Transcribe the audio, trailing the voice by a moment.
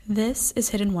This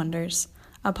is Hidden Wonders,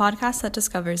 a podcast that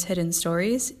discovers hidden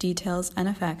stories, details, and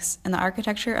effects in the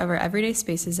architecture of our everyday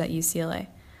spaces at UCLA.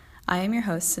 I am your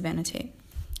host, Savannah Tate.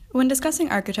 When discussing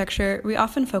architecture, we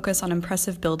often focus on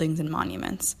impressive buildings and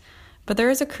monuments, but there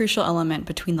is a crucial element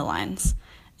between the lines,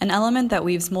 an element that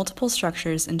weaves multiple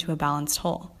structures into a balanced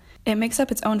whole. It makes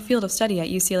up its own field of study at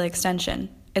UCLA Extension.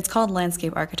 It's called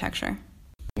landscape architecture.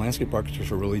 Landscape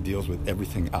architecture really deals with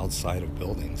everything outside of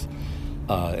buildings.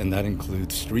 And that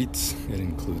includes streets, it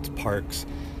includes parks,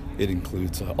 it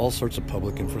includes all sorts of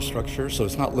public infrastructure. So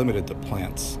it's not limited to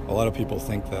plants. A lot of people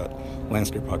think that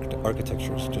landscape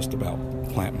architecture is just about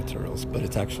plant materials, but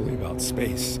it's actually about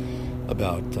space,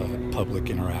 about public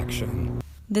interaction.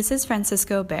 This is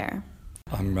Francisco Baer.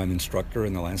 I'm an instructor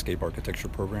in the landscape architecture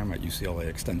program at UCLA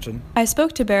Extension. I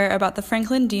spoke to Baer about the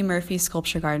Franklin D. Murphy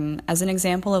Sculpture Garden as an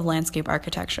example of landscape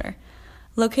architecture.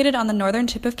 Located on the northern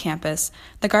tip of campus,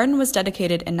 the garden was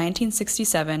dedicated in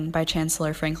 1967 by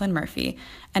Chancellor Franklin Murphy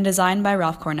and designed by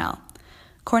Ralph Cornell.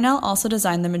 Cornell also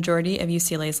designed the majority of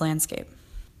UCLA's landscape.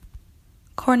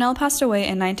 Cornell passed away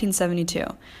in 1972,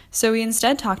 so we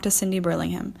instead talked to Cindy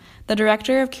Burlingham, the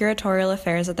Director of Curatorial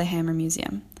Affairs at the Hammer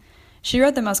Museum. She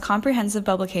wrote the most comprehensive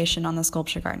publication on the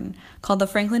sculpture garden, called the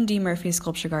Franklin D. Murphy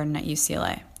Sculpture Garden at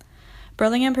UCLA.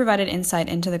 Burlingham provided insight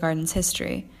into the garden's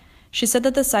history. She said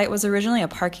that the site was originally a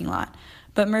parking lot,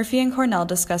 but Murphy and Cornell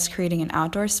discussed creating an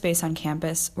outdoor space on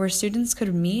campus where students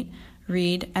could meet,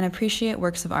 read, and appreciate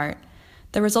works of art.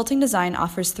 The resulting design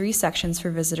offers 3 sections for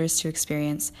visitors to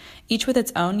experience, each with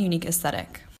its own unique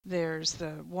aesthetic. There's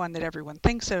the one that everyone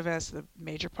thinks of as the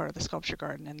major part of the sculpture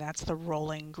garden, and that's the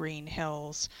rolling green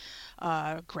hills,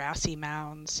 grassy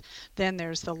mounds. Then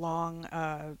there's the long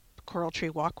coral tree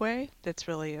walkway that's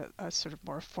really a sort of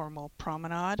more formal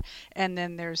promenade, and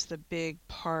then there's the big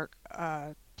park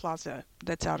plaza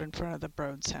that's out in front of the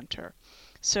Broad Center.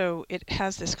 So it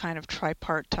has this kind of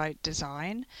tripartite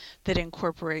design that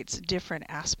incorporates different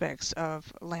aspects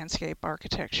of landscape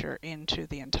architecture into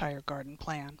the entire garden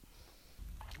plan.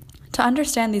 To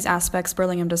understand these aspects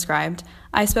Burlingham described,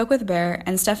 I spoke with Baer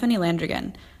and Stephanie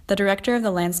Landrigan, the director of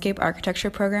the Landscape Architecture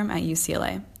program at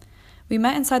UCLA. We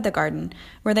met inside the garden,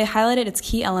 where they highlighted its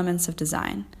key elements of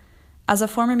design. As a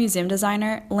former museum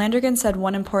designer, Landrigan said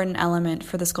one important element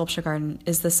for the sculpture garden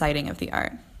is the siting of the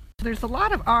art. There's a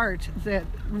lot of art that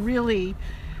really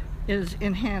is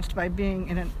enhanced by being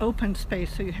in an open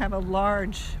space, so you have a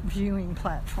large viewing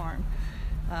platform.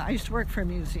 I used to work for a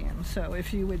museum, so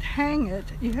if you would hang it,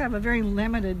 you have a very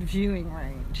limited viewing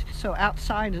range. So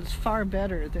outside is far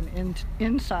better than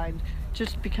inside,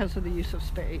 just because of the use of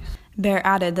space. Baer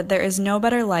added that there is no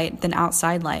better light than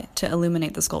outside light to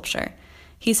illuminate the sculpture.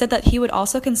 He said that he would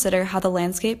also consider how the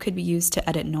landscape could be used to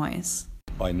edit noise.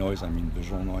 By noise, I mean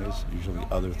visual noise, usually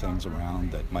other things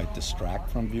around that might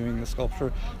distract from viewing the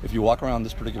sculpture. If you walk around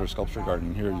this particular sculpture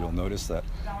garden here, you'll notice that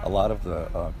a lot of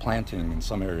the planting in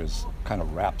some areas kind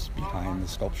of wraps behind the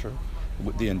sculpture,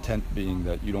 with the intent being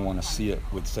that you don't want to see it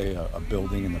with, say, a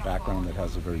building in the background that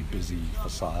has a very busy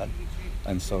facade.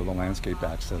 And so the landscape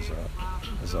acts as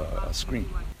a screen.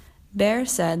 Baer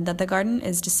said that the garden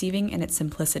is deceiving in its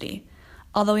simplicity.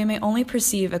 Although we may only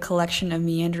perceive a collection of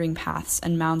meandering paths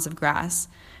and mounds of grass,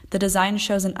 the design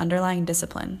shows an underlying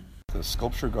discipline. The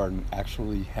sculpture garden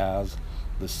actually has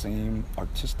the same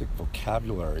artistic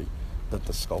vocabulary that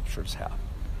the sculptures have,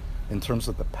 in terms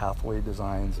of the pathway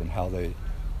designs and how they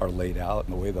are laid out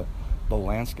and the way the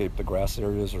landscape, the grass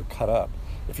areas are cut up.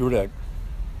 If you were to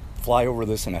fly over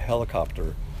this in a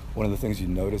helicopter, one of the things you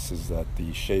notice is that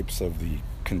the shapes of the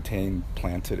contained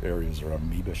planted areas are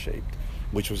amoeba-shaped,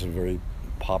 which was a very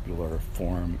popular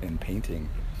form in painting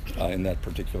in that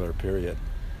particular period.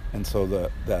 And so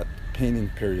that painting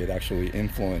period actually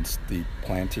influenced the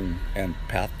planting and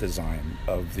path design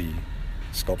of the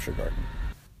sculpture garden.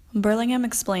 Burlingham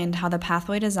explained how the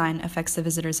pathway design affects the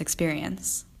visitor's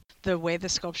experience. The way the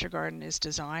sculpture garden is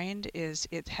designed is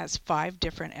it has 5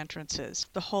 different entrances.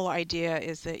 The whole idea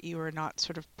is that you are not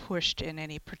sort of pushed in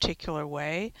any particular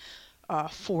way,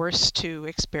 forced to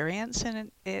experience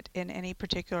it in any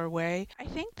particular way. I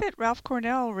think that Ralph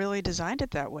Cornell really designed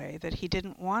it that way, that he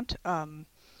didn't want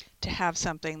to have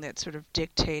something that sort of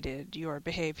dictated your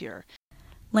behavior.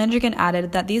 Landrigan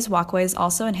added that these walkways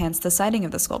also enhance the siting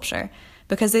of the sculpture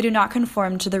because they do not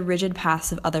conform to the rigid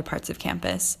paths of other parts of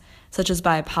campus, such as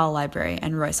by Powell Library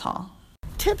and Royce Hall.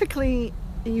 Typically,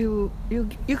 you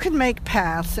can make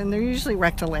paths, and they're usually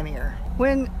rectilinear.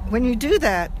 When you do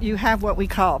that, you have what we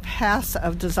call paths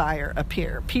of desire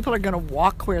appear. People are going to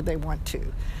walk where they want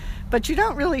to. But you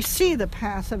don't really see the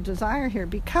paths of desire here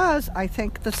because I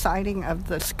think the siting of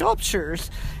the sculptures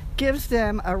gives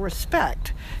them a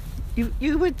respect.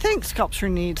 you would think sculpture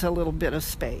needs a little bit of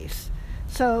space.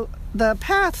 So the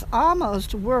paths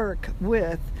almost work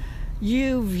with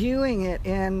you viewing it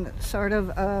in sort of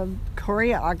a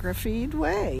choreographed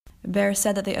way. Baer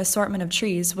said that the assortment of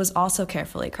trees was also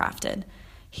carefully crafted.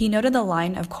 He noted the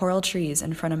line of coral trees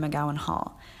in front of McGowan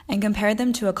Hall and compared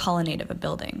them to a colonnade of a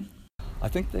building. I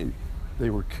think they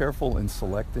were careful in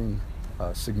selecting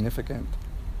significant,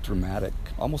 dramatic,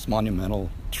 almost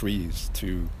monumental trees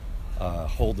to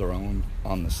hold their own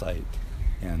on the site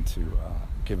and to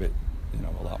give it,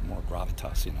 a lot more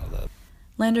gravitas.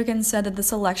 Landergan said that the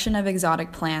selection of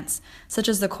exotic plants, such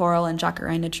as the coral and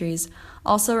jacaranda trees,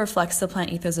 also reflects the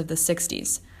plant ethos of the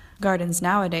 60s. Gardens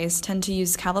nowadays tend to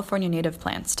use California native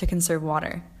plants to conserve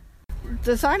water.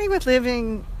 Designing with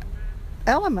living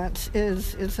elements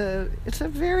it's a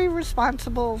very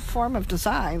responsible form of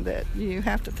design that you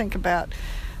have to think about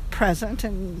present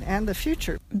and the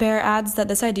future. Baer adds that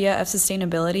this idea of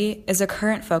sustainability is a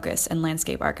current focus in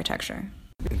landscape architecture.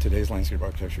 In today's landscape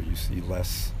architecture, you see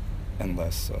less and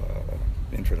less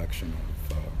introduction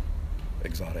of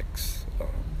exotics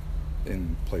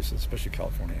in places, especially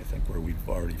California, I think, where we've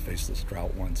already faced this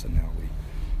drought once, and now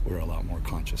we're a lot more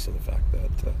conscious of the fact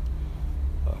that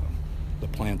the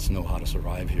plants know how to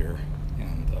survive here,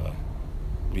 and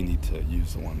we need to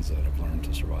use the ones that have learned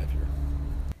to survive here.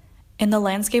 In the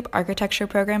landscape architecture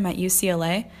program at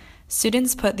UCLA,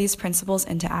 students put these principles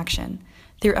into action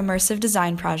through immersive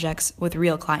design projects with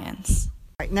real clients.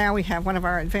 Right now we have one of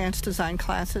our advanced design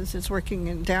classes is working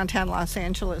in downtown Los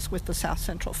Angeles with the South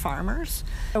Central Farmers.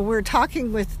 We're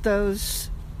talking with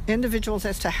those individuals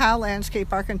as to how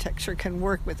landscape architecture can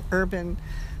work with urban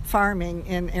farming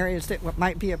in areas that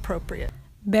might be appropriate.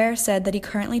 Baer said that he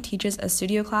currently teaches a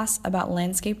studio class about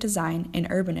landscape design in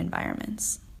urban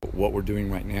environments. What we're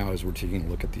doing right now is we're taking a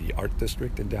look at the art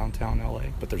district in downtown LA,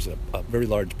 but there's a very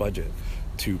large budget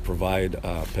to provide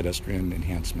pedestrian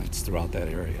enhancements throughout that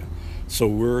area. So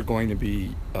we're going to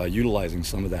be utilizing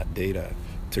some of that data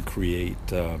to create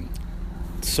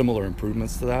similar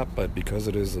improvements to that, but because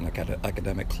it is an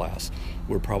academic class,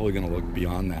 we're probably going to look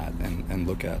beyond that and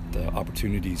look at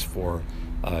opportunities for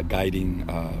guiding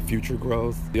future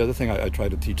growth. The other thing I try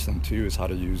to teach them too is how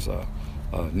to use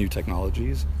new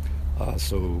technologies.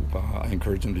 So I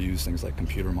encourage them to use things like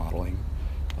computer modeling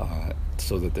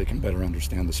so that they can better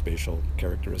understand the spatial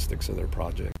characteristics of their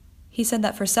project. He said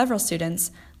that for several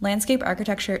students, landscape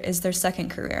architecture is their second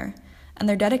career, and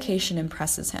their dedication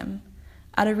impresses him.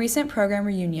 At a recent program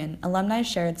reunion, alumni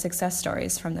shared success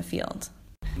stories from the field.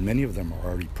 Many of them are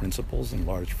already principals in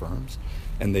large firms,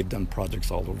 and they've done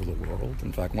projects all over the world.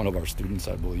 In fact, one of our students,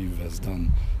 I believe, has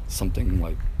done something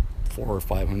like 400 or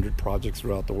 500 projects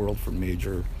throughout the world for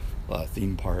major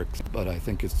theme parks. But I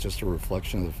think it's just a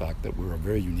reflection of the fact that we're a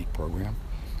very unique program.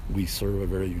 We serve a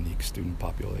very unique student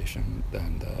population,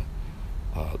 and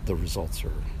the results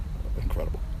are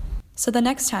incredible. So the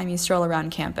next time you stroll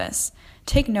around campus,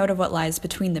 take note of what lies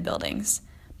between the buildings,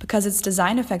 because its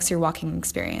design affects your walking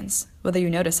experience, whether you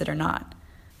notice it or not.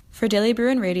 For Daily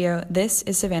Bruin Radio, this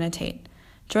is Savannah Tate.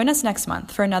 Join us next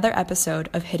month for another episode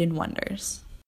of Hidden Wonders.